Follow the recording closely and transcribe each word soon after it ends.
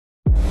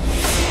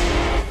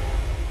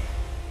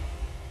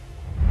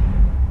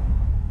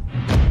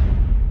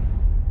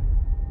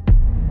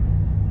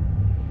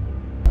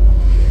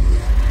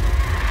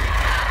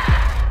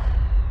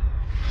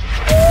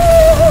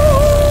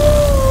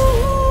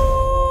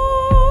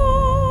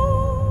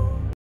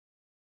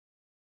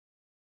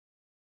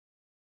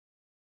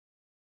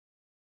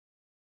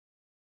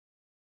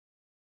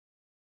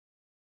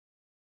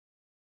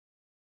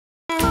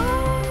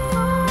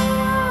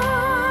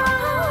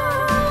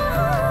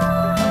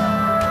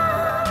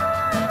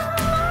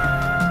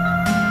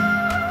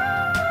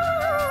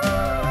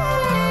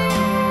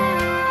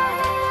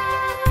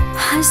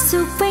आँसु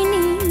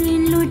पनि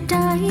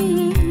लुटाए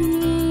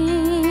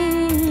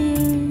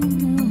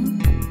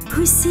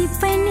खुसी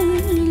पनि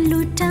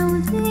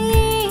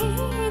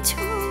लुटाउँदैछु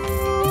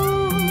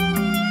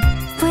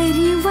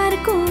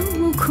परिवारको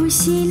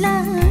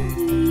खुसीलाई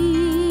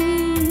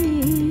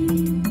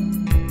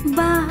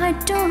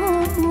बाटो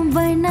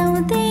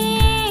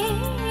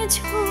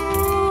बनाउँदैछु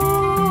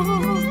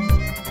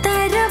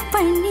तर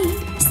पनि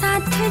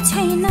साथ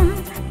छैन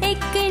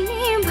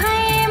एक्लै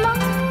भएमा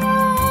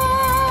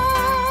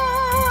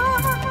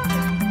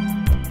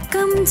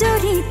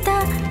कमजोरी त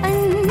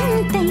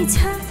अन्तै छ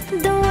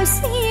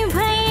दोषी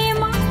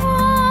भएमा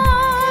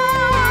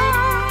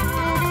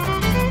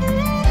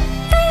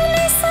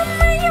कहिलेसम्म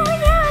यो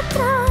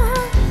यात्रा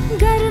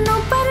गर्नु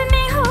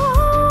पर्ने हो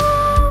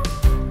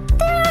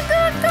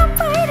त्यागको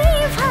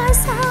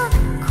परिभाषा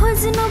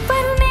खोज्नु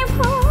पर्ने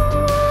भो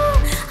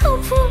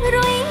आफू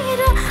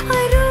रोएर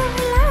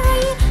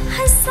अरूलाई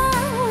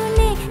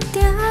हँसाउने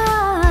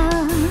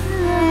त्याग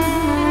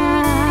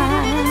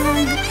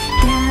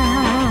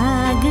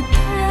त्याग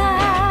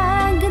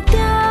त्याग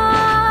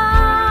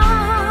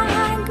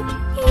त्याग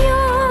यो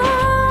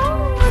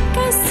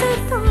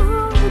कस्तो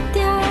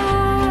त्याग।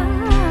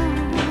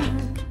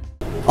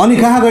 अनि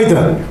कहाँ गई त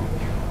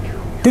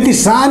त्यति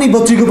सानी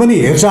बच्चीको पनि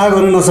हेरचाह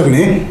गर्न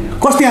नसक्ने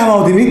कस्तो आमा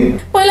हो तिमी?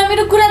 पहिला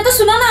मेरो कुरा त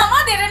सुन न आमा,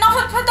 धेरै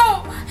नफटफटाऊ,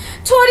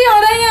 छोरी हो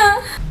र यहाँ।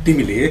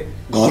 तिमीले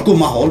घरको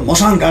माहौल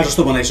मसान गाड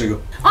जस्तो बनाइसक्यो।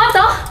 त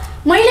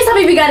मैले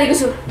सबै बिगारेको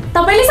छु,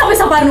 तपाईले सबै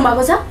सपार्नु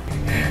भएको छ।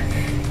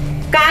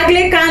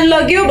 कागले कान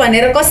लग्यो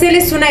भनेर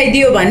कसैले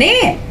सुनाइदियो भने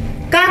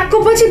कागको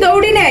पछि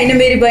दौडिने हैन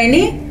मेरी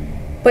बहिनी,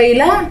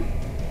 पहिला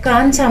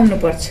कान छाम्नु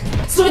पर्छ।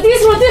 श्रुति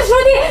श्रुति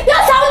श्रुति यो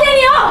साउदे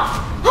नि हो,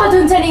 हद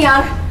हुन्छ नि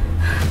यार।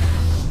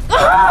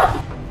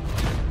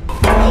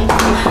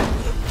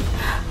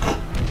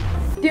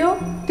 त्यो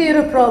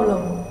तेरो प्रब्लम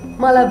हो,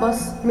 मलाई बस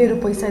मेरो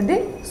पैसा दे,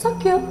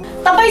 सक्यो।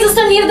 तपाई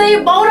जस्तो निर्दयी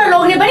बाउ र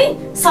लोग्ने पनि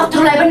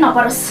शत्रुलाई पनि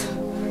नपरोस्।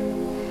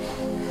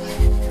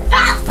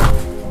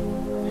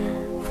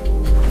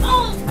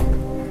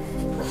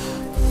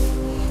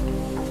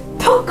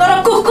 ठोक्कर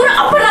कुकुर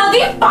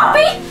अपराधी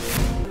पापी।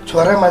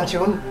 छोरा मान्छे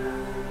हुन्,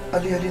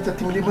 अलिअलि त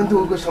तिमीले पनि त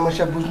उनको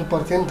समस्या बुझ्नु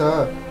पर्थ्यो नि त।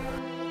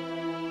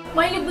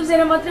 मैले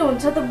बुझेर मात्रै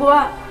हुन्छ त बुवा,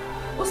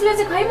 उसले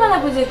चाहिँ खै मलाई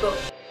बुझेको।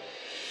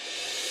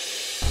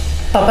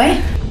 तपाई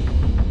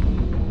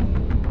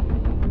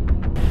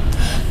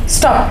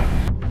स्टप।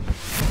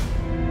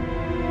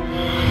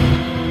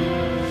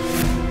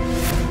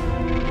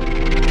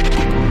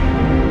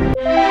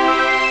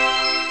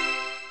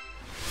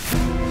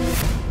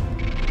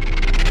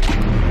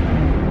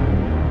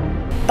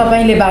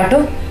 तपाईले बाटो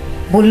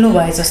भुल्नु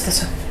भए जस्तो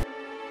छ।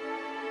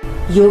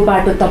 यो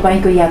बाटो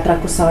तपाईको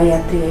यात्राको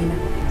सहयात्री हैन।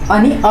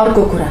 अनि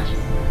अर्को कुरा,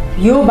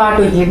 यो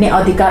बाटो हिँड्ने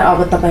अधिकार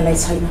अब तपाईलाई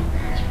छैन।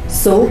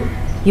 So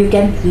you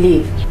can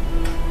leave.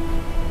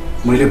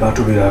 मैले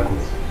बाटो बिराएको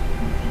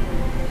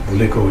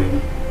भुलेको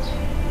होइन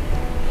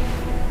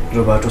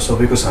र बाटो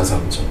सबैको साझा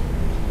हुन्छ,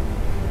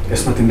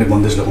 यसमा तिमीले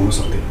बन्देज लगाउन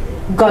सक्दैन।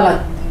 गलत।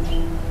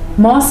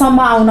 मसम्म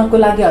आउनको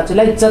लागि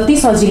हजुरलाई जति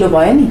सजिलो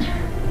भयो नि,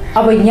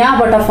 अब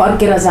यहाँबाट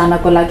फर्केर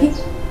जानको लागि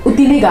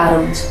उति नै गाह्रो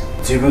हुन्छ।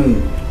 जीवन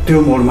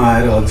त्यो मोडमा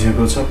आएर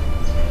अल्झिएको छ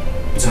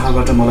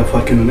जहाँबाट मलाई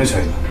फर्किनु नै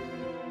छैन।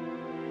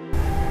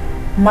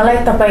 मलाई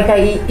तपाईका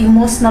यी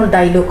इमोसनल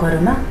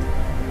डायलगहरुमा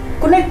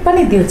कुनै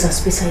पनि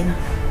दिलचस्पी छैन।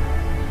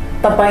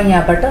 तपाई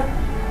यहाँबाट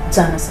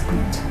जान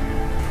सक्नुहुन्छ।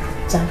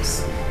 जानुस्,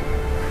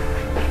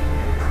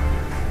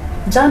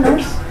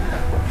 जानुस्।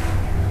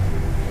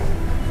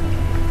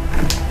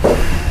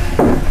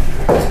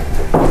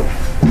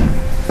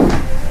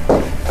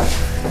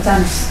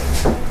 जानुस्।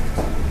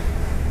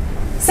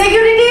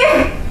 Security,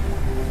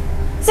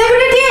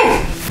 security.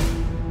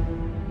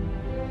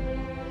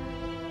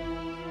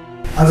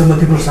 आज म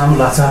तिम्रो सानो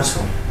लाचार छु।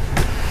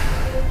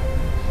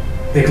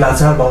 एक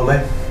लाचार बाउलाई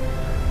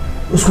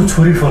उसको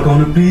छोरी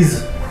फर्काउन प्लिज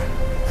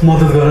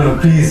मद्दत गर न,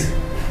 प्लिज।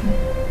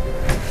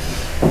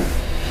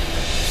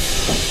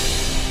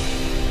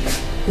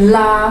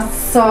 लाज,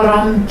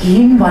 शरम,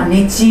 घिन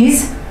भन्ने चिज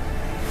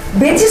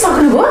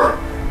बेचिसक्नुभयो।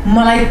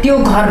 मलाई त्यो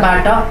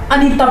घरबाट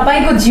अनि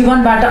तपाईको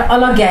जीवनबाट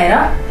अलग्याएर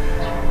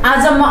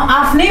आज म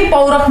आफ्नै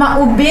पौरखमा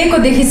उभिएको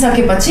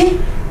देखिसकेपछि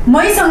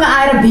मैसँग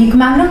आएर भिख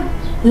माग्न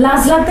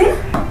लाज लाग्दैन?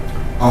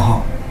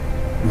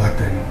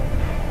 लाग्दैन।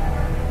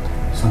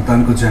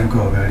 सन्तानको ज्यानको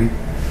अगाडि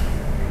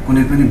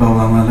कुनै पनि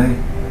बाबुआमालाई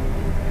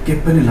के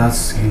पनि लाज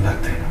घिन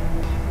लाग्दैन।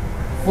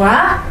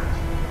 वाह,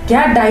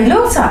 क्या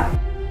डायलग छ।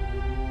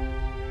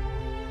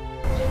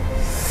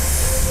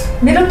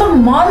 मेरो त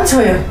मन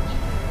छोयो।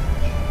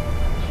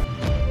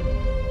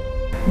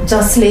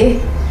 जसले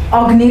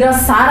अग्नि र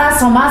सारा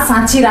समाज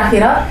साँची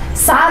राखेर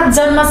 7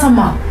 जन्मसम्म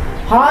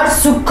हर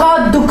सुख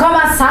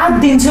दुःखमा साथ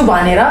दिन्छु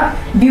भनेर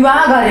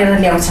विवाह गरेर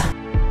ल्याउँछ,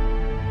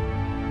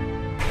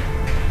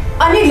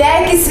 अनि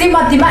ल्याएकी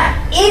श्रीमतीमा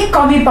एक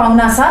कमी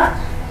पाउनासाथ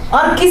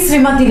अर्की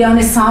श्रीमती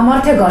ल्याउने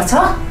सामर्थ्य गर्छ,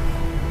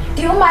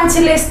 त्यो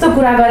मान्छेले यस्तो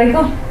कुरा गरेको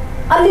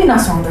अलि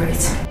नसुहाउँदो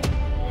रहेछ।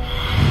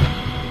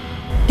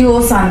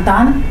 त्यो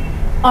सन्तान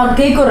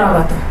अर्कैको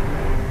रगत हो,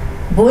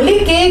 भोलि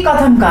केही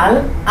कथमकाल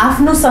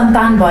आफ्नो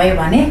सन्तान भयो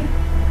भने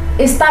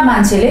यस्ता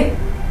मान्छेले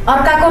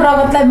अर्काको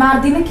रगतलाई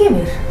मार्दिन के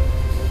भेर?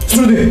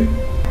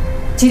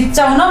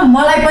 चिच्चाउन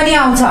मलाई पनि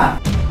आउँछ।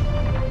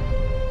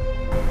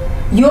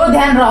 यो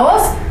ध्यान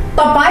रहोस्,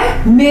 तपाईँ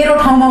मेरो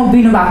ठाउँमा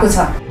उभिनु भएको छ।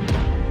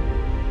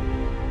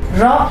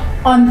 र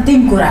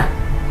अन्तिम कुरा,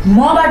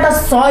 मबाट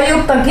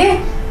सहयोग त के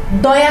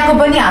दयाको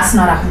पनि आश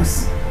नराख्नुहोस्।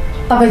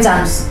 तपाईँ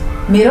जानुहोस्,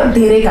 मेरो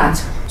धेरै काम छ।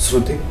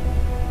 श्रुति,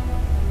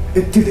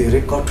 यति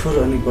धेरै कठोर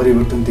अनि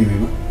परिवर्तन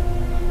तिमीमा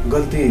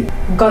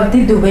गल्ती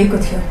दुबैको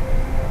थियो।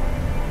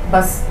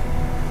 बस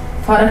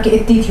फरक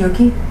यति थियो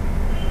कि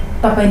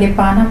तपाईँले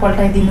पाना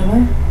पल्टाइदिनु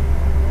भयो,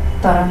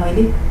 तर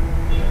मैले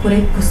पुरै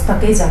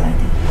पुस्तकै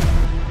जलाइदिएँ।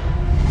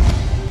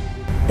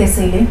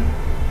 त्यसैले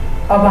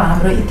अब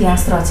हाम्रो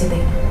इतिहास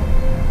रचिँदैन,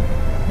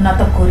 न त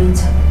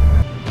कोरिन्छ।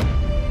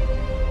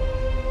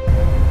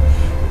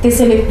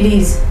 त्यसैले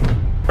प्लिज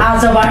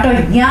आजबाट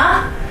यहाँ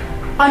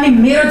अनि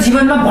मेरो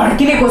जीवनमा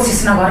भड्किने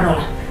कोसिस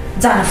नगर्नुहोला।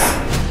 जानुहोस्।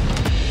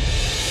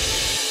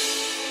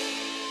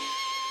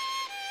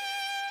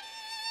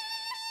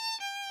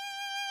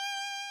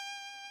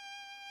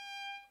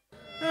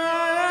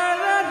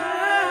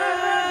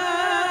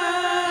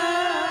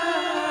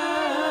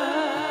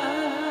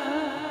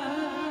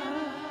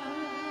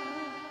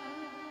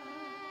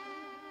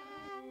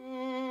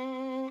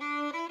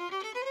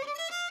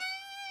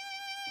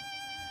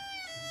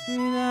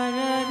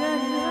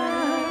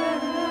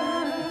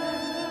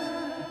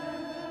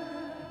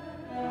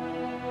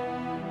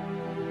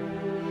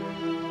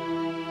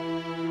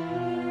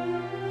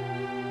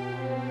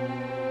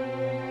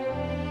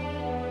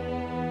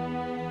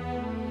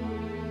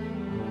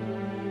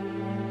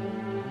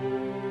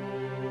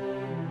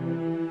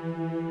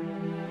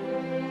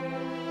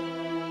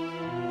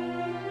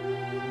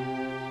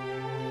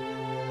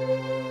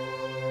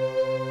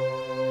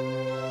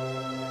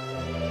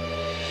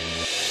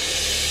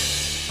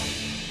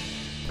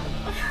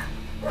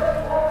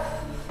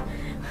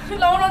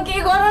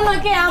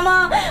 के आमा,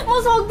 म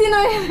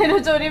सक्दिनँ मेरो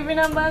छोरी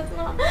बिना बाँच्न।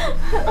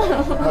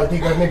 गल्ती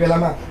गर्ने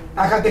बेलामा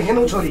आँखा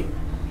देखेनौ छोरी,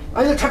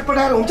 अहिले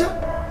छटपटाएर हुन्छ?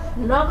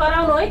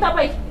 नगराउनु है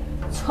तपाईँ।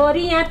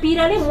 छोरी यहाँ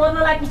पिराले मर्न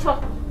लागि छ।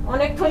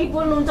 अनेक थोरी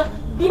बोल्नुहुन्छ,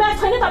 दिमाग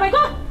छैन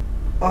तपाईँको?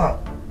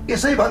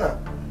 यसै भन,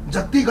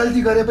 जति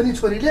गल्ती गरे पनि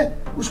छोरीले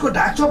उसको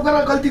ढाकछोप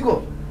गर गल्तीको,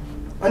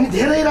 अनि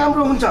धेरै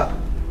राम्रो हुन्छ।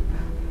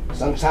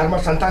 संसारमा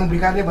सन्तान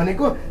बिगार्ने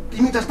भनेको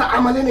तिमी जस्ता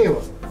आमाले नै हो।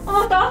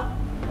 त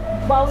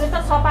बाउले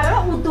त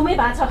सपारेर उद्दुमै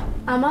भएको छ।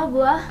 आमा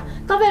बुवा,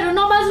 तपाईँहरू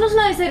नबाज्नुहोस्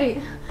न यसरी।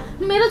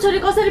 मेरो छोरी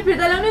कसरी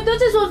फिर्ता ल्याउने त्यो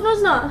चाहिँ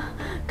सोच्नुहोस् न।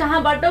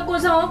 कहाँबाट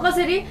कोसँग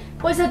कसरी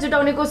पैसा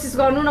जुटाउने कोसिस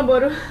गर्नु न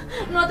बरु,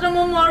 नत्र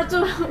म मर्छु।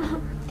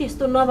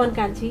 त्यस्तो नभन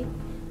कान्छी,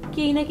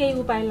 केही न केही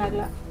उपाय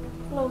लाग्ला।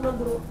 लौ न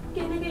बुढो,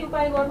 केही न केही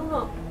उपाय गर्नु न।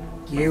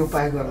 के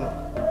उपाय गर्नु?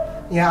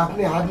 यहाँ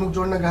आफ्नै हातमुख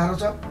जोड्न गाह्रो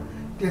छ।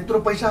 त्यत्रो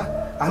पैसा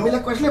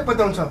हामीलाई कसले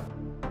पत्याउँछ?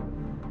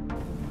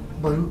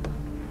 बरु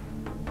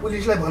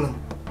पुलिसलाई भनौँ।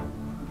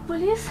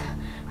 पुलिस?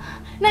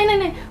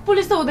 नै,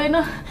 पुलिस त हुँदैन।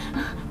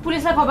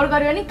 पुलिसलाई खबर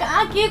गर्यो भने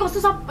कहाँ के कस्तो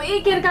सबै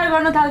केरकार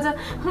गर्न थाल्छ,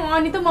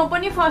 अनि त म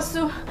पनि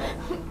फस्छु।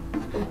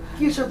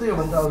 के छ त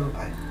योभन्दा अरू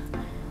उपाय?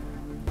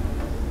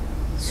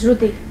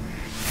 श्रुति।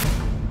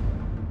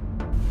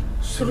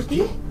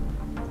 श्रुति?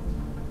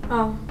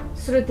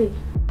 श्रुति।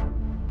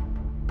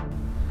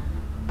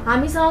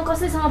 हामीसँग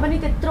कसैसँग पनि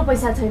त्यत्रो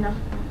पैसा छैन,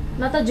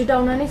 न त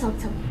जुटाउन नै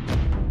सक्छौँ।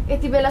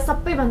 यति बेला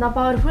सबैभन्दा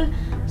पावरफुल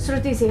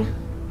श्रुति छ,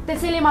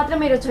 त्यसैले मात्र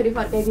मेरो छोरी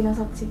फर्काइदिन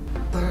सक्छ।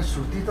 तर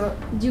श्रुति त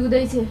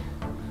जिउँदै छ,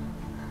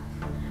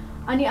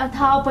 अनि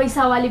अथाह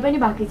पैसावाली पनि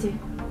बाँकी छ।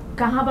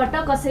 कहाँबाट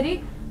कसरी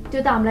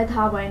त्यो त हामीलाई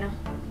थाहा भएन,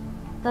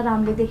 तर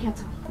हामीले देखेका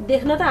छौँ।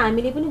 देख्न त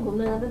हामीले पनि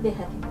घुम्न जाँदा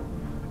देखाएको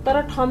थियौँ, तर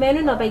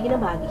ठम्याउनै नपाइकन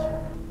भागी।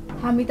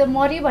 हामी त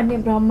मरि भन्ने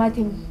भ्रममा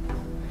थियौँ,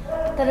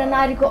 तर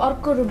नारीको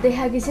अर्को रूप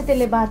देखाएकी छ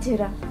त्यसले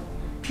बाँचेर।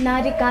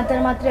 नारी कातर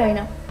मात्रै होइन,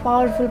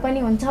 पावरफुल पनि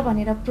हुन्छ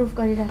भनेर प्रुफ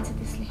गरिरहेछ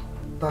त्यसले।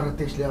 तर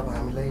त्यसले अब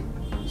हामीलाई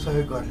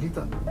सहयोग गर्ली त?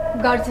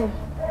 गर्छ,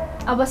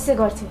 अवश्य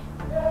गर्छ।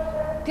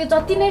 त्यो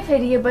जति नै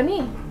फेरिए पनि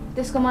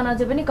त्यसको मन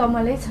अझै पनि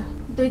कमलै छ।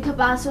 दुई थप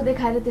आँसु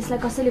देखाएर त्यसलाई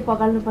कसैले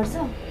पगाल्नुपर्छ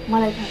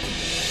मलाई थाहा छ।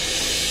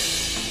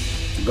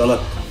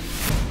 गलत।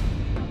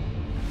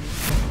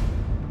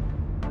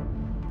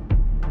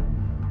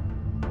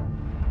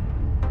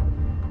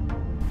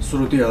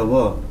 श्रुति अब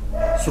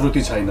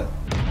श्रुति छैन,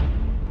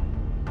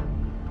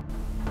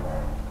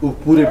 ऊ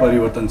पुरै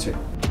परिवर्तन छ।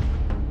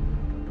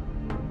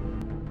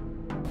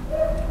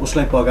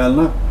 उसलाई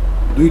पगाल्न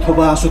दुई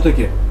थोपा आँसु त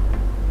के,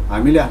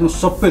 हामीले आफ्नो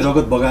सबै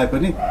रगत बगाए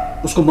पनि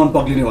उसको मन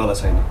पग्लिनेवाला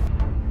छैन।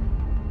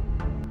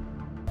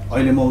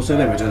 अहिले म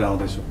उसैलाई भेटेर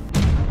आउँदैछु।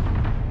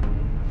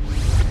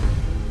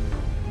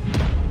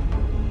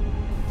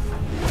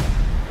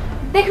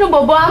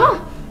 देख्नुभयो बुवा आमा,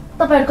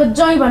 तपाईँहरूको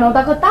ज्वाइँ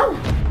बनाउँदाको ताल।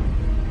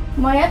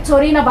 म यहाँ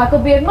छोरी नभएको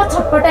बेगमा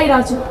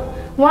छटपटाइरहेको छु।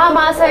 उहाँ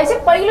महाशय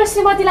चाहिँ पहिलो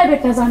श्रीमतीलाई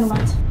भेट्न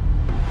जानुभएको छ,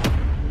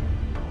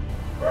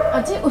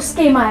 अझै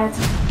उसकै माया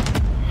छ।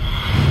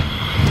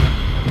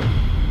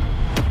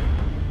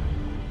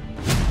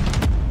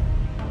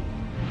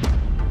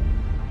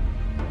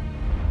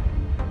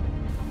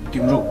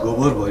 तिम्रो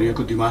गोबर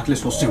भरिएको दिमागले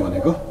सोच्ने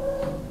भनेको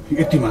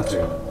यति मात्रै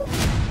हो।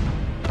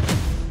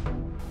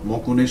 म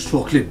कुनै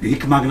सोखले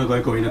भिख माग्न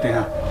गएको होइन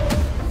त्यहाँ।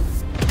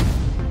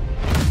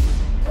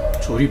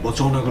 छोरी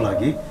बचाउनको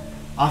लागि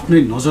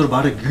आफ्नै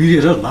नजरबाट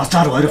गिरेर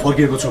लाचार भएर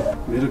फर्किएको छु।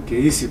 मेरो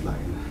केही सिप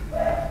लागेन।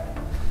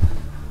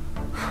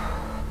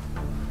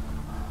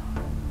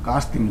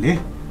 काश तिमीले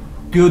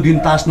त्यो दिन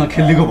तास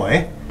नखेलेको भए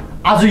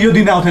आज यो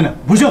दिन आउँथेन,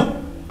 बुझ्यौ?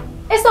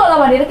 यस्तो होला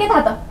भनेर के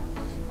थाहा त?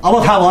 अब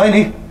थाहा भयो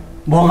नि,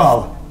 भोग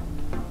अब।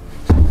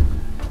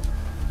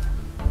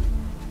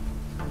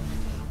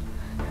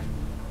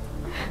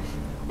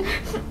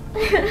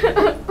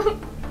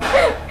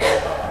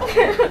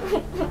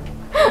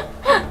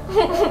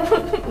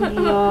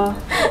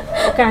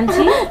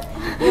 कान्छी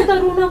यो त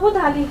रुन पो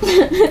थाले।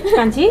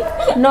 कान्छी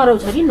नरौ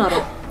छोरी नरौ,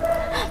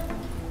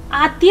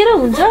 आत्तिएर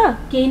हुन्छ।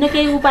 केही न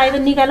केही उपाय त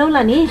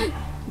निकालौँला नि।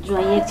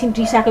 ज्वाइँ एकछिन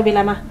रिसाएको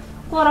बेलामा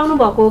कराउनु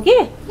भएको हो कि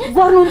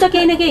गर्नुहुन्छ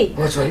केही न केही?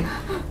 हो छोरी,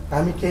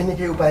 हामी केही न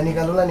केही उपाय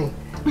निकालौँला नि।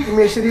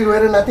 तिमी यसरी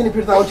रोएर नातिनी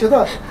फिर्ता आउँछौ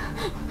त?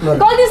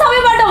 गल्ती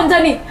सबैबाट हुन्छ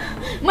नि।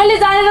 मैले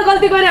जानेर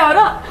गल्ती गरेँ हो र?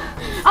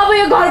 अब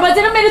यो घर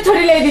बचेर मेरो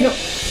छोरी ल्याइदिनु।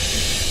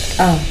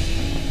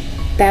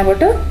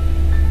 त्यहाँबाट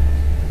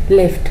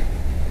लेफ्ट।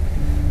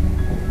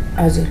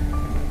 हजुर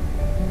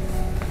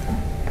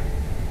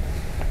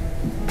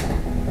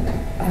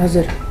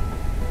हजुर,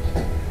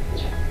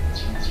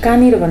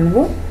 कहाँनिर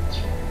भन्नुभयो?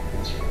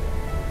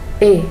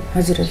 ए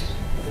हजुर हजुर,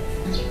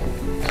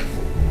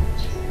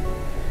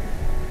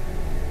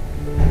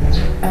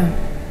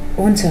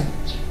 हुन्छ,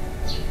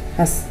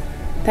 हस्,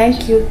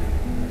 थ्याङ्क यू।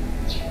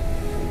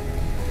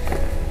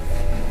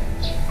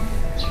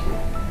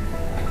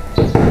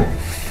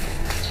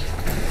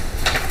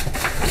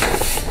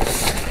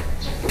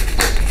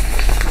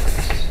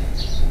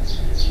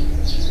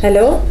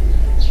 हेलो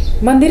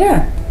मन्दिरा,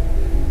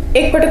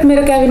 एकपटक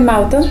मेरो क्याबिनमा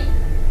आऊ त।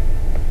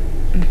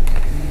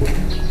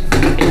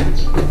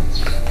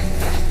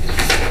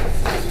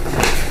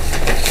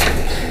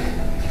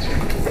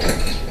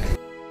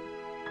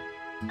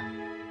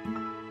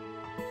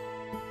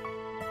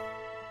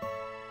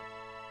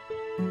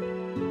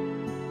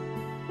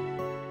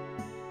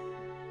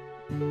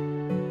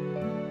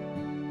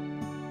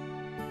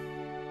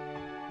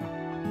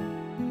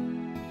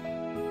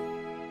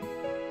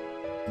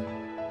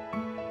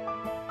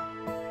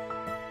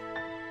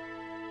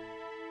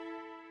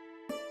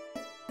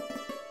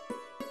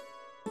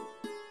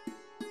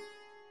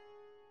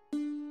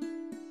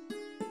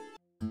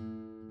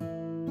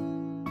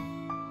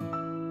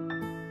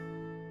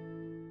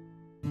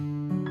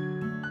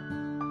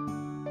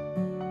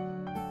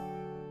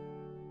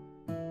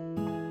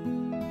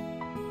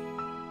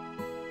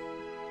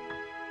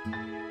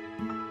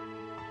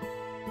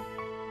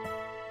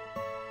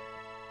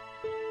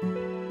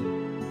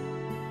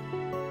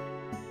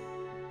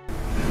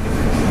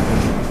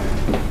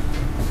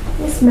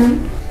 म्याम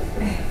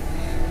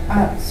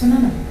सुन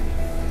न,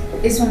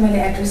 यसमा मैले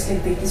एड्रेस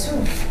लेखिदिएकी छु।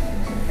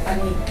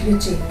 अनि यो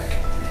चेक,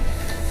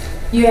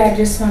 यो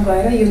एड्रेसमा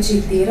गएर यो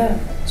चेक दिएर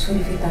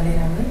छोरी फिर्ता लिएर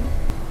आऊ है।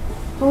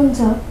 हुन्छ।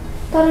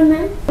 तर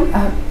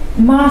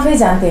म्याम म आफै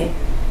जान्थेँ,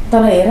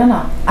 तर हेर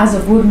न आज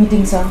बोर्ड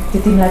मिटिङ छ,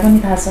 त्यो तिमीलाई पनि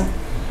थाहा छ।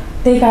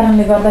 त्यही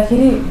कारणले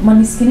गर्दाखेरि म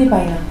निस्किनै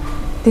पाइनँ।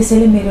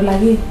 त्यसैले मेरो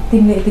लागि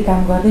तिमीले यति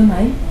काम गर्दैनौ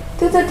है?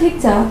 त्यो त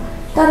ठिक छ,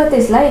 तर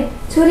त्यसलाई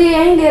छोरी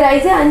यहीँ लिएर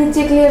आइज अनि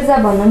चेक लिएर जा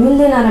भन्न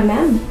मिल्दैन र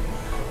म्याम?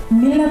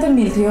 मिल्न त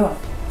मिल्थ्यो,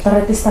 तर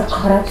त्यस्ता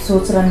खराब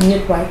सोच र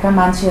नियत भएका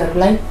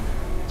मान्छेहरूलाई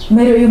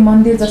मेरो यो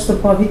मन्दिर जस्तो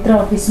पवित्र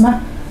अफिसमा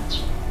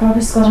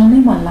प्रवेश गराउनै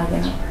मन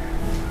लागेन।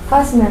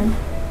 हस् म्याम,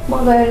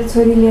 म गएर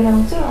छोरी लिएर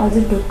आउँछु,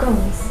 हजुर ढुक्क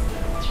हुनुहोस्।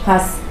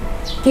 हस्,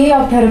 केही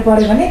अप्ठ्यारो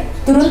पऱ्यो भने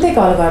तुरुन्तै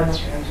कल गर्नु।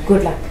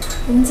 Good lock.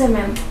 हुन्छ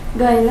म्याम,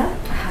 गएँ ल।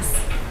 हस्।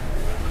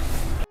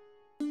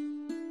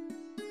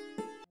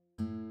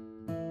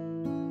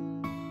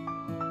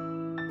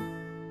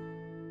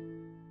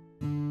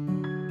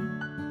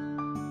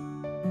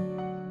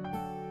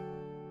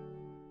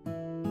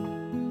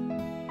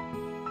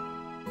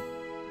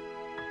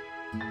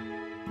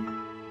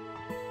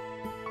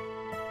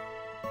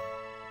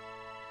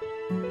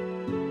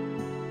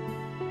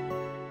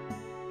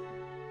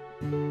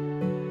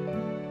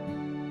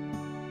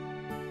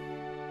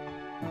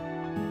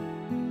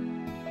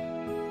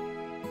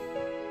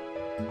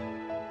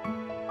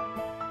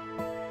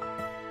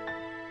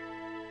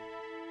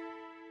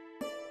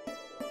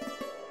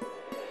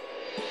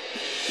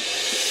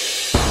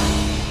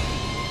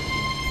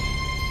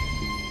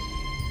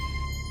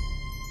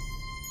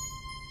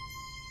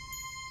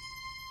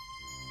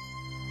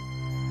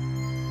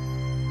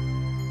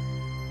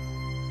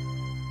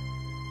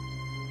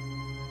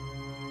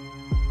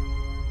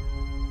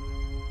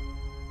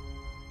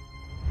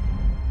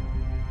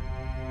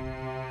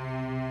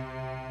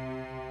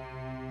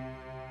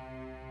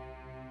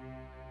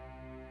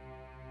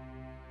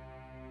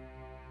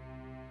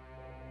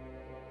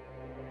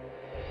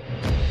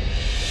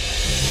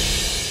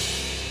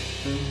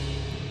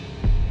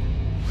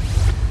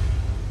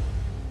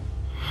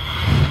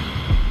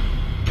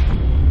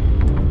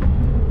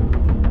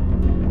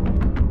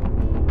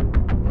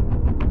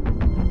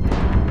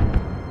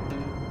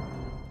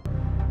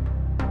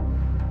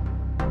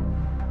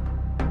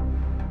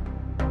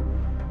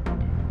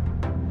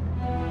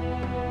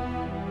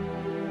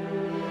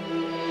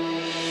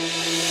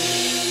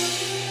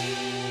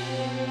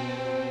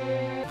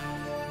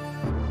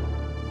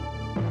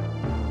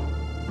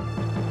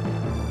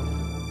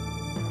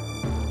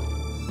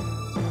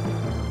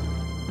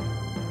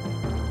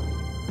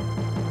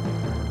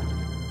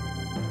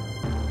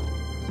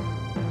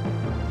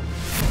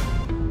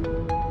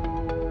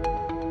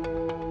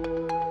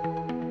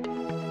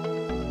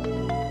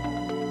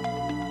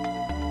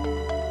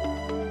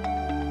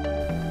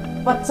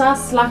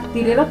 50 लाख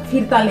तिरेर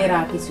फिर्ता लिएर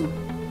आएकी छु।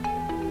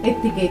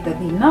 यत्तिकै त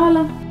दिन्न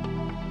होला।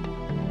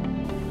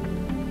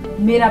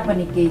 मेरा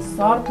पनि केही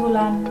शर्त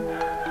होलान्,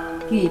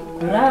 केही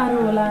कुराहरू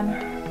होलान्,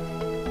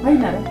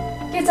 होइन र?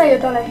 के चाहियो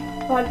तँलाई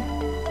भन,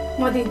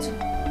 म दिन्छु।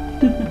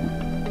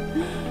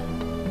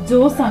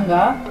 जोसँग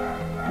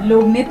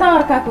लोग्ने त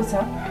अर्काको छ,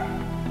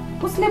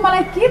 उसले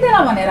मलाई के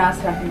देला भनेर आश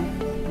राख्ने?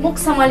 मुख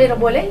सम्हालेर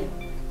बोले,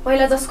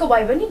 पहिला जसको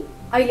भयो पनि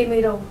अहिले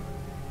मेरो हो।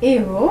 ए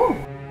हो,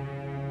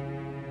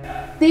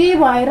 त्यही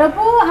भएर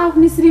पो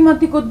आफ्नी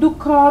श्रीमतीको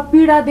दुःख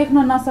पीडा देख्न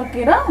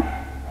नसकेर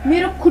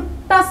मेरो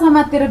खुट्टा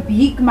समातेर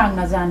भिख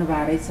माग्न जानु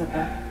भएको रहेछ त।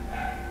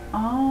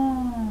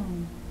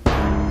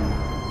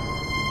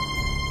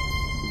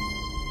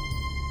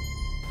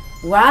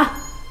 वाह,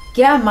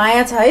 क्या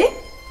माया छ है।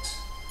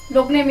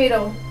 लोग्ने मेरो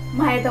हो,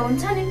 माया त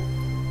हुन्छ नि।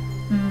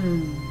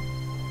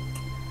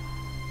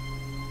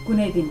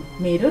 कुनै दिन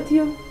मेरो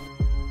थियो,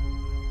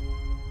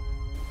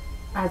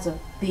 आज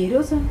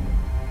तेरो छ।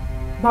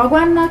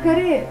 भगवान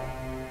नगरे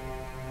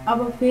अब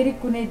फेरि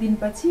कुनै दिन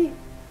पछि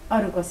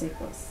अरू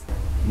कसैको होस्।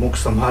 मुख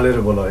सम्हालेर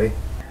बोल है।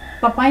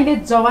 तपाईले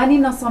जवानी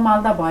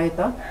नसम्हाल्दा भए त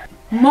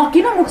म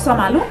किन मुख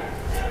सम्हालु?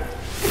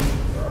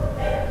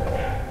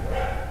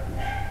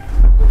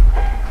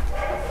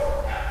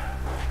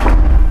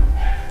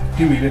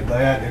 तिमीले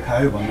दया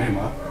देखायो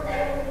भन्दैमा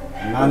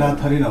नाना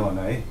थरी नभन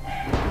है।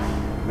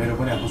 मेरो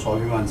पनि आफ्नो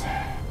स्वाभिमान छ।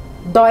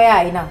 दया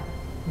होइन,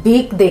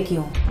 भिख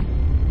देखियो।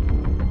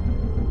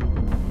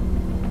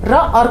 र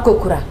अर्को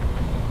कुरा,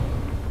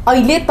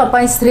 अहिले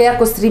तपाईँ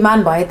श्रेयाको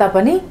श्रीमान भए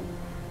तापनि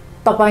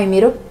तपाईँ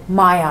मेरो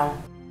माया हो।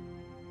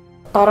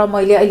 तर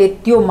मैले अहिले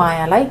त्यो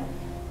मायालाई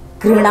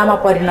घृणामा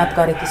परिणत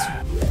गरेकी छु।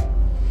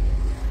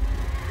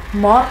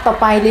 म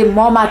तपाईँले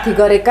म माथि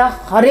गरेका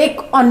हरेक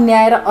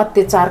अन्याय र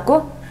अत्याचारको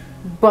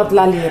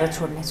बदला लिएर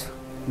छोड्नेछु।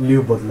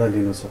 लियो, बदला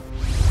लिनु छ,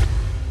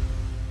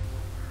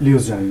 लियो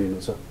जान लिनु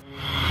छ।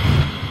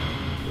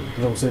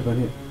 र उसै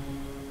पनि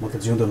म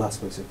त जिउँदो लास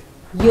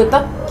भइसक्यो। यो त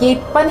केही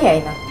पनि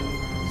होइन,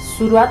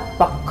 सुरुवात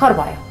भर्खर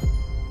भयो।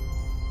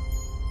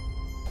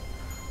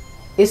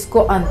 यसको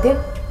अन्त्य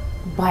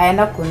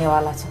भयानक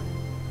हुनेवाला छ,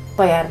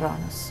 तयार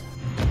रहनुहोस्।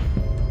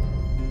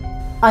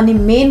 अनि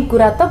मेन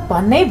कुरा त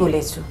भन्नै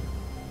भुलेछु,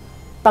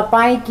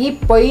 तपाईकी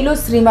पहिलो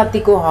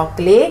श्रीमतीको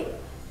हकले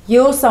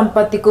यो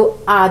सम्पत्तिको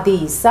आधी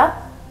हिस्सा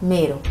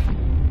मेरो,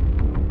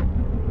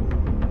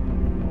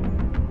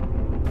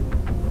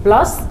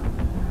 प्लस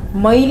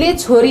मैले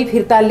छोरी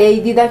फिर्ता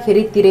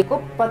ल्याइदिँदाखेरि तिरेको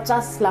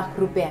 50 लाख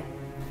रुपियाँ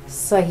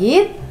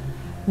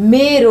सहित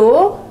मेरो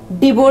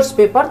डिभोर्स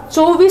पेपर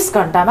 24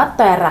 घण्टामा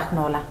तयार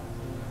राख्नुहोला।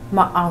 म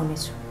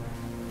आउनेछु।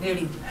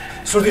 रेडी?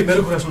 श्रुति,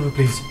 मेरो कुरा सुन्नु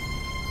प्लिज।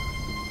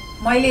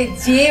 मैले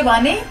जे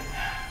भने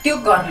त्यो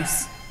गर्नुस्।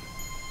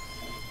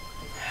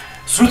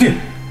 श्रुति,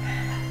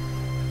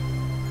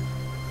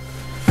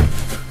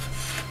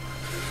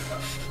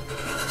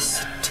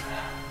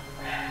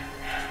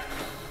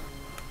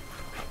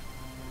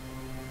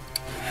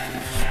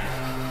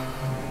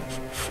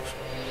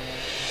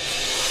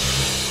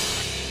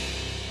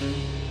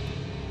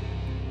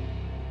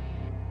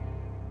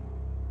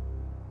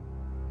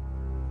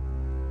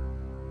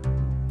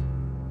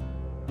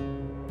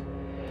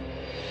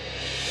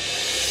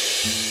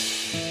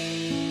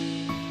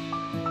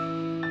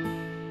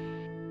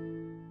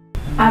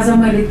 आज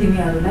मैले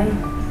तिमीहरूलाई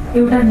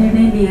एउटा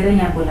निर्णय लिएर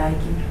यहाँ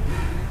बोलाएकी।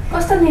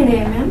 कस्तो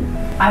निर्णय म्याम?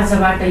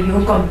 आजबाट यो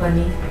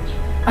कम्पनी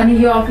अनि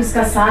यो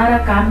अफिसका सारा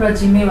काम र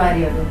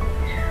जिम्मेवारीहरू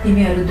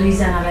तिमीहरू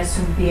दुईजनालाई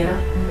सुम्पिएर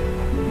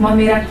म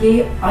मेरा केही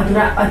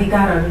अधुरा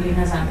अधिकारहरू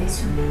लिन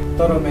जाँदैछु।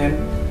 तर म्याम,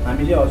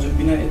 हामीले हजुर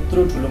बिना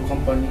यत्रो ठुलो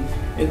कम्पनी,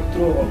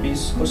 यत्रो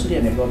अफिस कसरी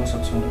हामी गर्न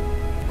सक्छौँ?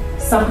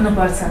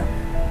 सक्नुपर्छ।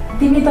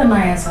 तिमी त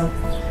नयाँ छौ,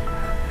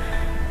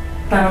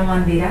 तर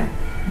मन्दिरा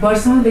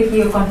वर्षौँदेखि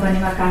यो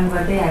कम्पनीमा काम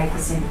गर्दै आएको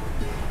छिन्।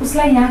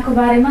 उसलाई यहाँको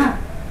बारेमा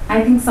आई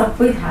थिङ्क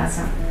सबै थाहा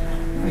छ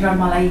र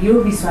मलाई यो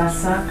विश्वास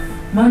छ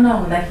म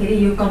नहुँदाखेरि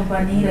यो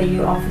कम्पनी र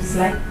यो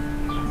अफिसलाई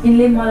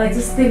यिनले मलाई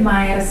जस्तै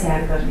माया र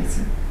स्याहार गर्नेछ।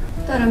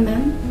 तर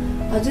म्याम,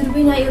 हजुर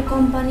बिना यो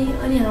कम्पनी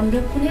अनि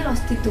हाम्रो कुनै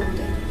अस्तित्व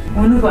हुँदैन।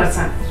 हुनुपर्छ।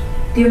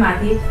 त्यो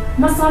माथि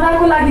म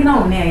सदाको लागि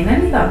नहुने होइन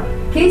नि त,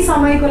 केही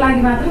समयको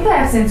लागि मात्र त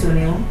एब्सेन्स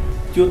हुने हो।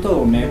 त्यो त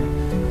हो म्याम,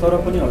 तर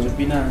पनि हजुर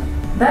बिना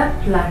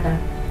लाटा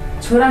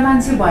छोरा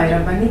मान्छे भएर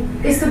पनि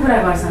यस्तो कुरा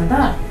गर्छन् त?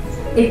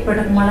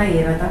 एकपटक मलाई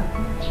हेर त,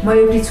 म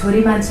एउटी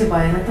छोरी मान्छे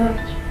भएर त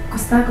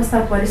कस्ता कस्ता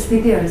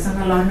परिस्थितिहरूसँग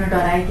लड्न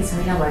डराएकी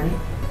छैन भने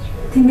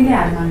तिमीले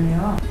हार मान्ने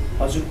हो।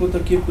 हजुरको त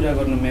के कुरा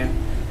गर्नु म्याम,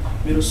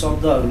 मेरो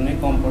शब्दहरू नै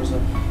कम पर्छ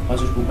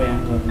हजुरको बयान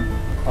गर्नु।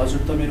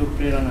 हजुर त मेरो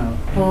प्रेरणा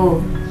हो।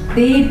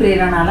 त्यही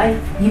प्रेरणालाई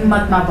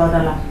हिम्मतमा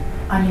बदल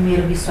अनि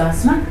मेरो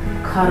विश्वासमा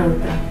खरो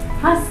उत्र।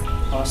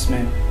 हस्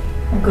म्याम।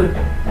 Good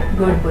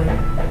boy.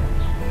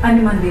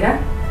 अनि मन्दिरा,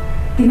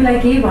 तिमीलाई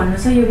केही भन्नु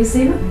छ यो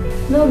विषयमा?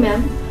 नो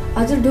म्याम,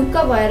 हजुर ढुक्क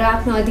भएर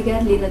आफ्नो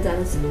अधिकार लिन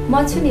जानुहोस्,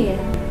 म छु नि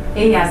यहाँ।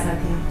 यही आशा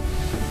थियो।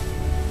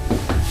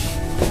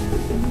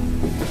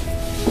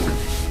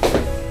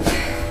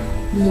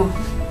 ल,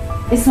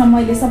 यसमा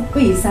मैले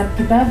सबै हिसाब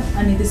किताब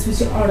अनि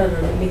त्यसपछि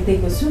अर्डरहरू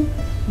लेख्दैको छु।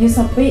 यो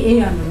सबै यही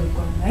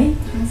अनुरूपको है।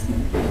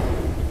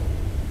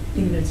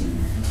 तिम्रो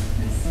जिम्मा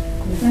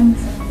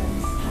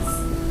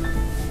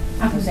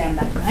आफू ध्यान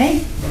राख्नु है।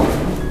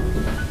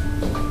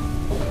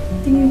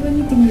 तिमी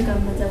पनि तिम्रो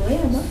काममा जाऊ है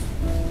अब।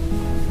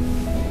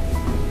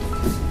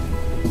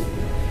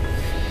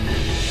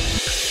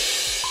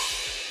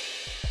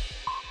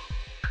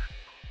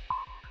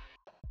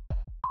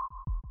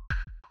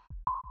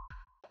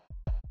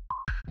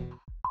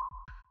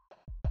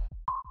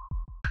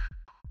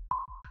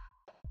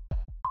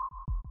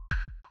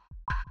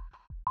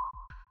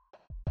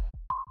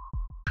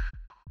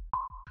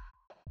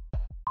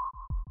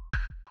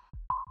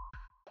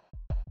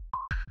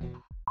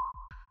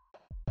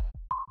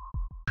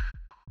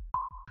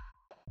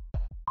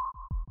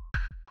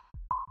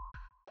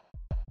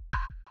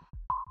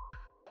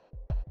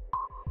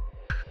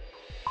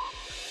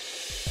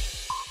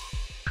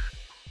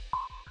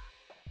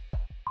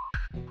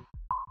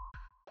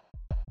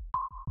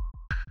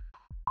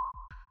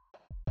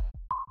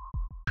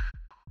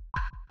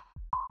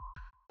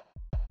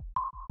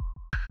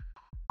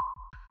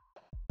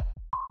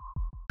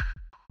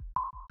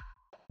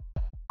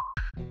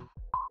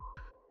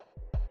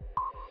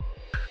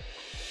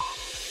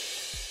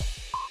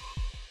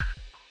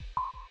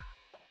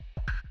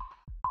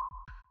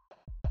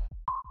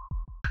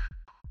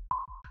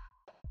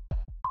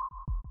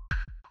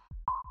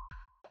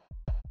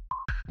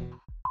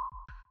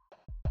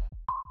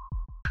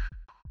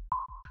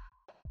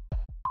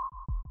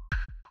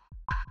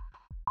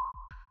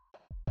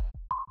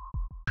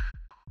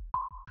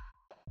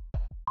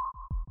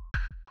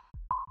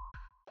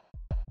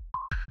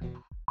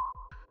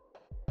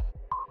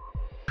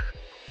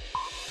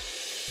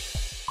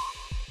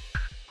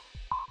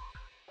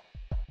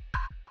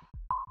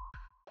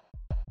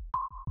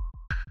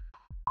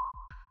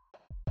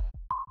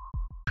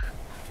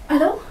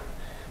 हेलो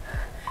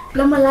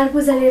ल म लाल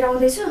पूजा लिएर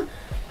आउँदैछु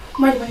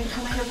मैले भने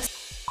ठाउँमा आएर बस।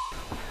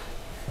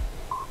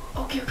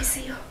 Okay okay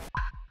C you.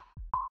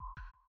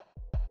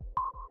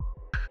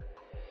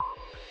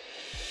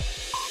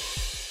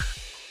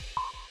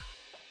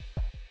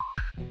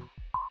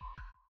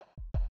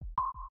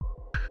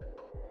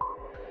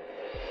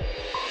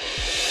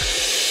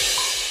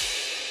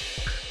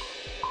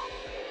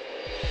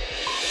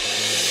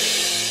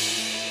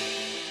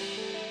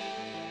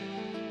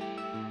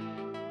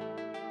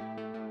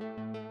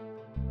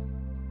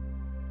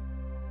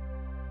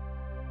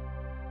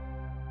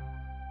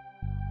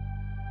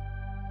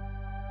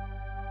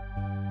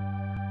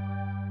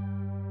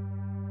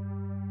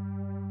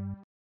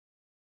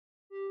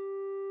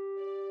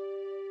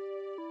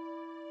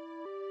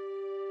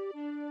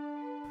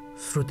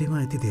 श्रुतिमा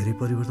यति धेरै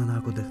परिवर्तन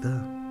आएको देख्दा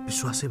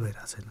विश्वासै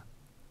भइरहेको छैन।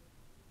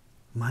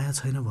 माया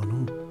छैन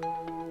भनौँ,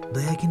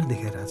 दया किन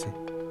देखाइरहेछ?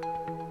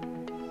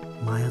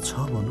 माया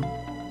छ भनौँ,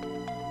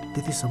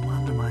 त्यति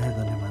सम्मान र माया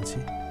गर्ने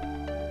मान्छे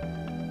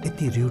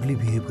यति र्युडली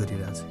बिहेभ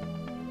गरिरहेछ।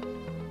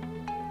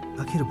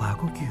 आखिर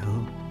भएको के हो?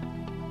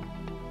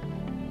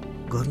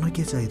 गर्न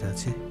के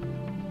चाहिरहेछ?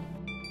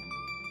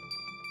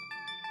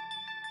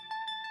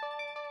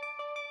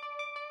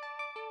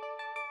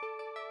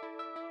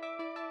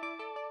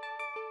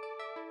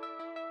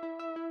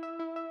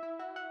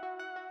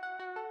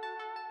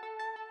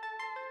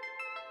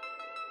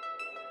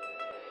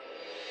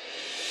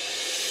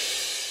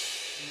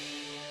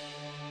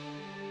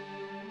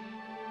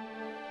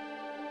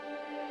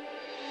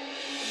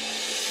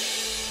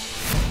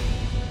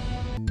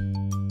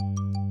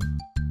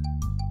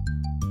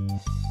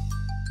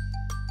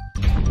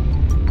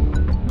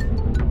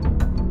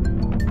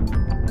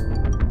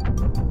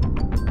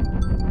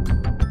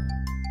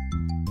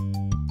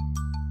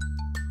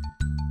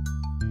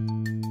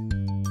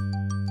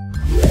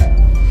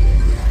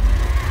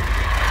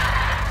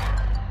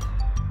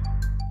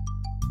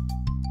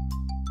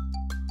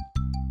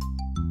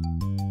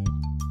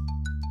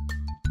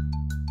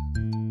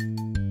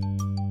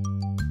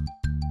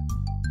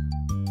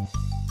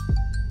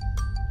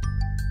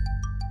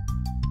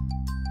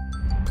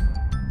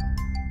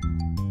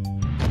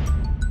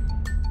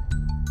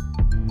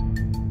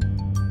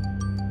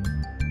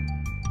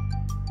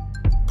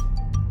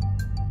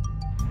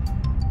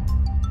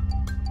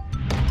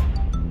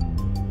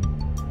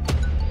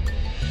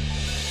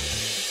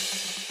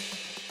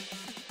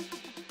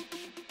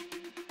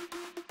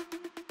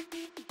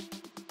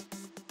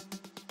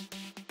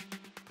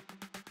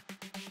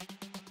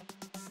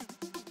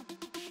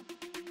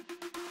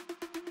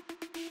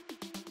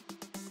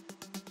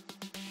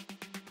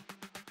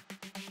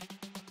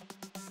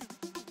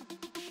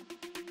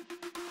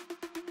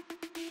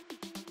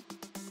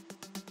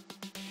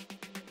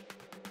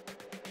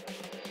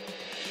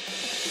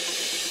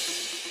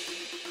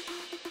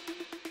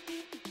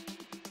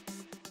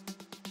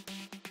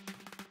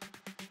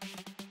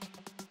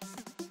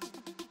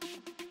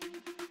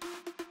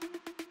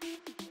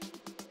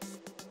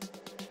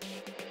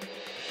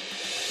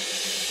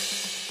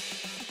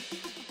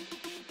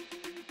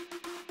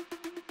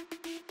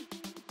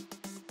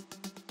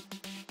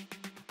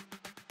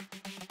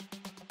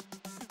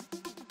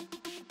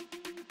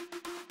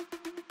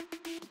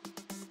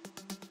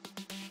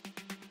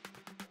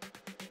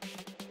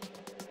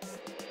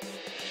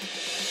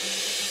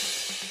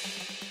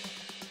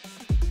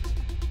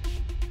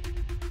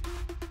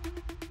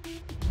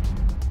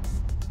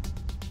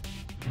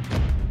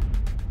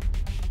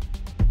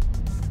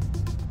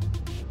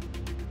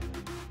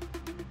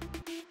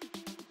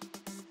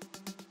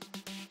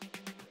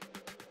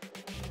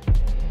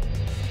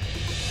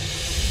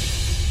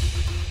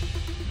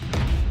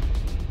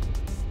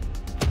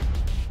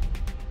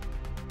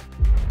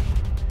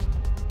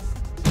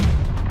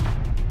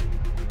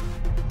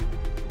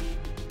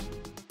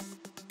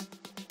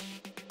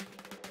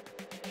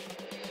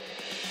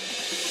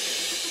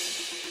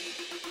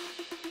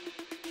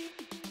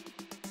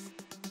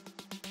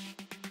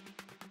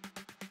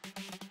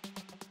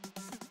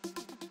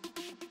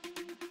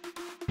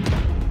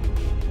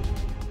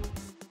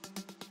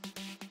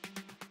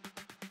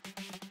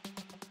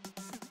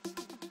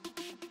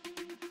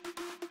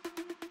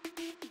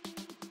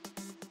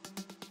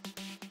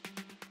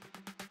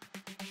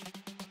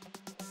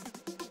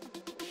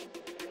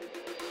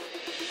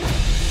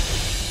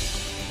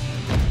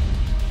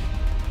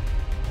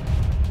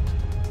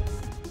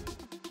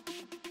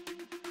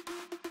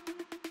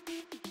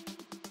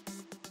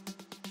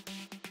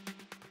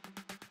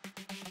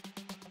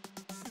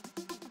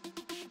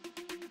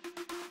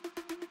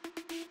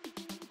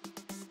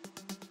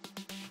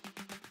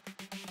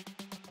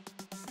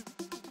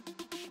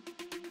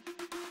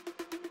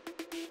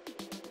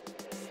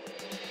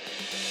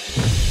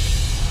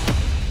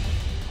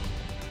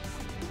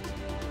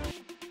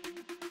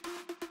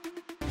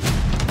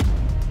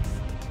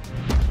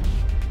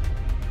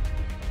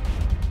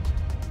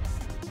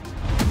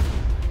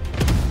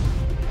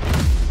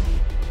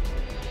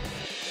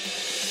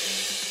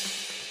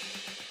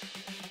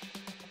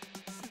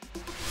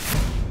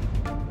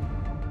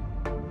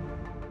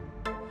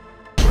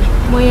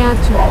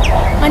 कहाँ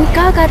छु अनि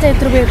कहाँ छ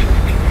यत्रो बेर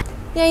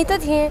यही त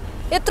थिएँ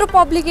यत्रो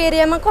पब्लिक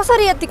एरियामा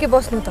कसरी यतिकै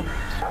बस्नु त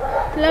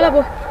ल ल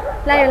बो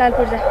लायो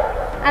लालपुर जा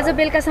आज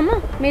बेलुकासम्म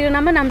मेरो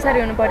नाममा नामसारी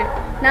हुनु पर्यो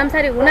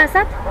नामसारी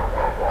हुनासाथ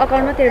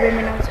अकाउन्टमा तेरो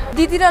पेमेन्ट आउँछ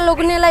दिदी र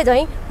लोग्नेलाई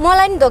झैँ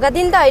मलाई नि धोका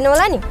दिनु त होइन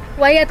होला नि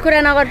वायात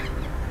कुरा नगर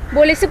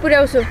बोलेपछि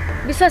पुर्याउँछु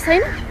विश्वास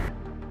छैन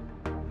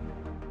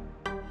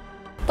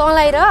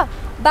तँलाई र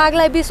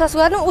बाघलाई विश्वास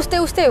गर्नु उस्तै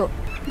उस्तै हो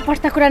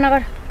पर्ता कुरा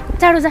नगर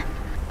चाँडो जा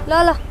ल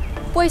ल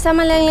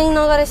पैसामा ल्याङल्याङ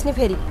नगरेस् नि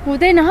फेरि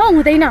हुँदैन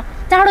हुँदैन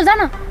चाँडो जा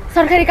न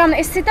सरकारी काम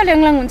यसै त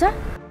ल्याङल्याङ हुन्छ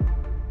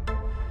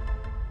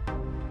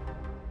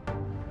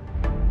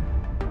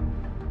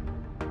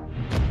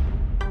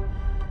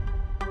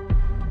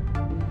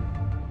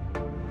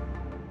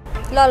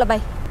ल ल बाई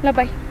ल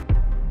बाई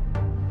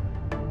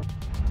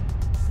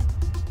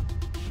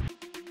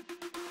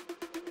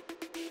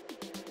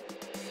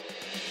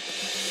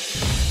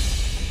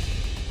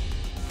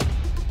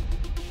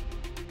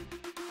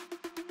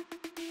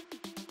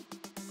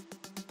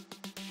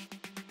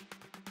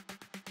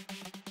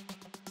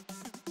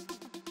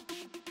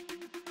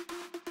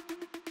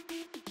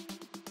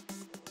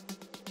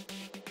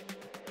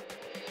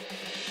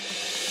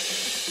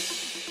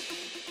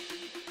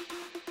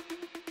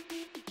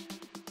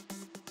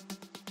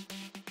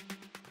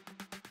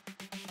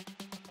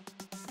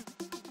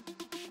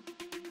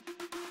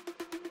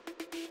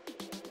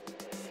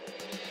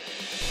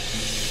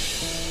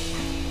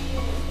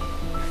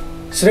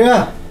श्रेया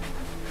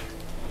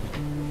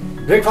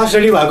ब्रेकफास्ट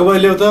रेडी भएको भए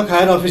ल्याउ त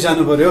खाएर अफिस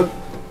जानु पर्यो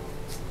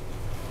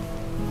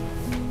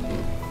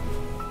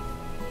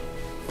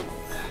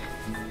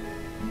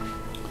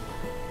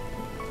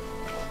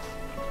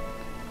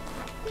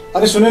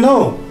अरे सुनेनौ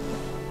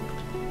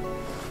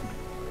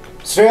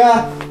श्रेया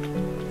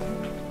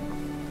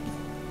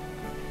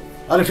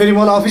अरे फेरि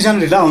मलाई अफिस जानु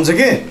ढिला हुन्छ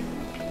के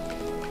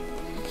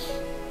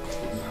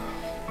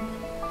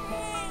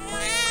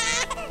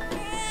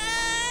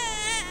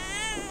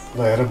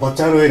हेर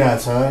बच्चा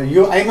रोइरहेछ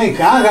यो आइमै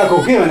कहाँ गएको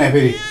के भने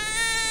फेरि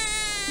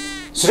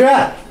श्रेया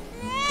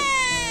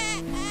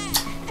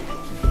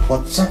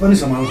बच्चा पनि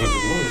सम्हाल्नु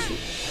सक्नु हो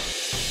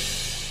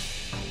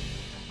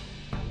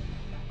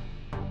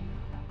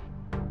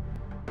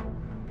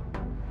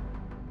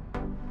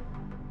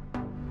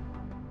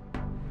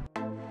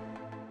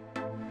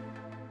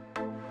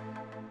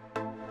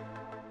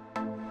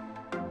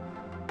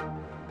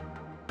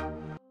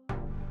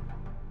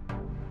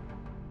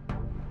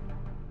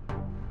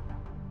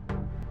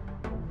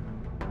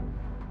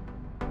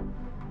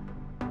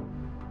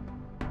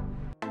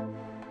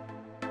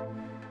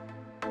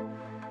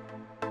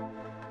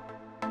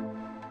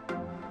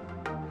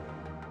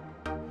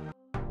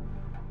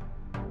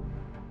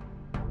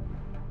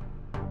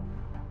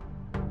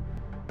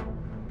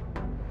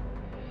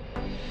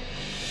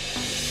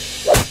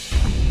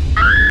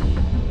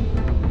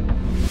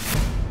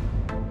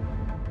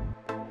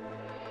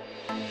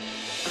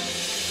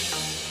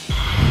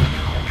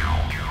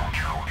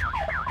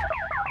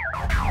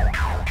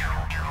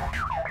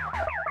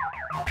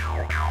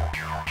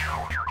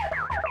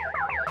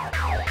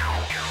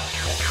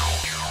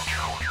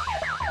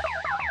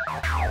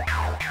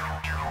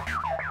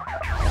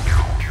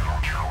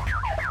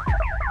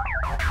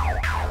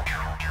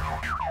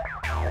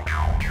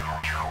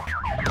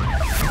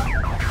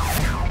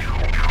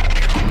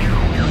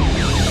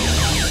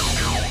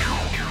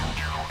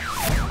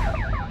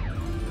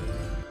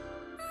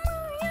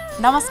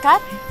नमस्कार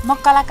म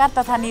कलाकार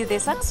तथा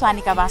निर्देशक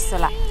स्वानिका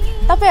बास्तोला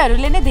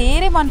तपाईहरुले नै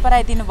धेरै मन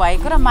पराइदिनु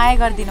भएको र माया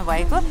गरिदिनु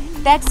भएको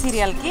ट्याग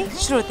सिरियलकी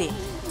श्रोते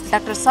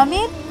डाक्टर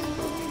समीर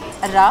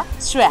र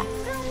श्रेया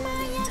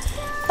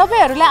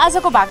तपाईहरुले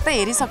आजको भाग त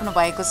हेरिसक्नु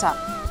भएको छ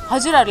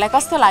हजुरहरुलाई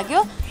कस्तो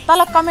लाग्यो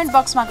तल कमेन्ट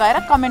बक्समा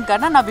गएर कमेन्ट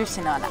गर्न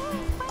नबिर्सिनु होला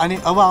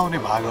अनि अब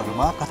आउने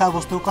भागहरुमा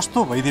कथावस्तु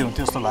कस्तो भइदियो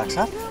हुन्थ्यो जस्तो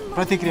लाग्छ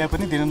प्रतिक्रिया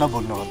पनि दिन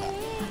नभुल्नु होला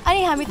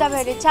अनि हामी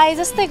तपाईहरुले चाहे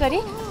जस्तै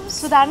गरी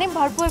सुधार्ने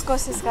भरपूर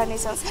कोसिस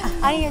गर्नेछौँ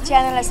अनि यो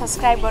च्यानललाई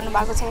सब्स्क्राइब गर्नु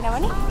भएको छैन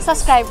भने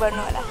सब्स्क्राइब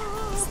गर्नु होला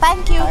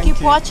थ्यांक यू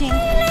कीप वाचिङ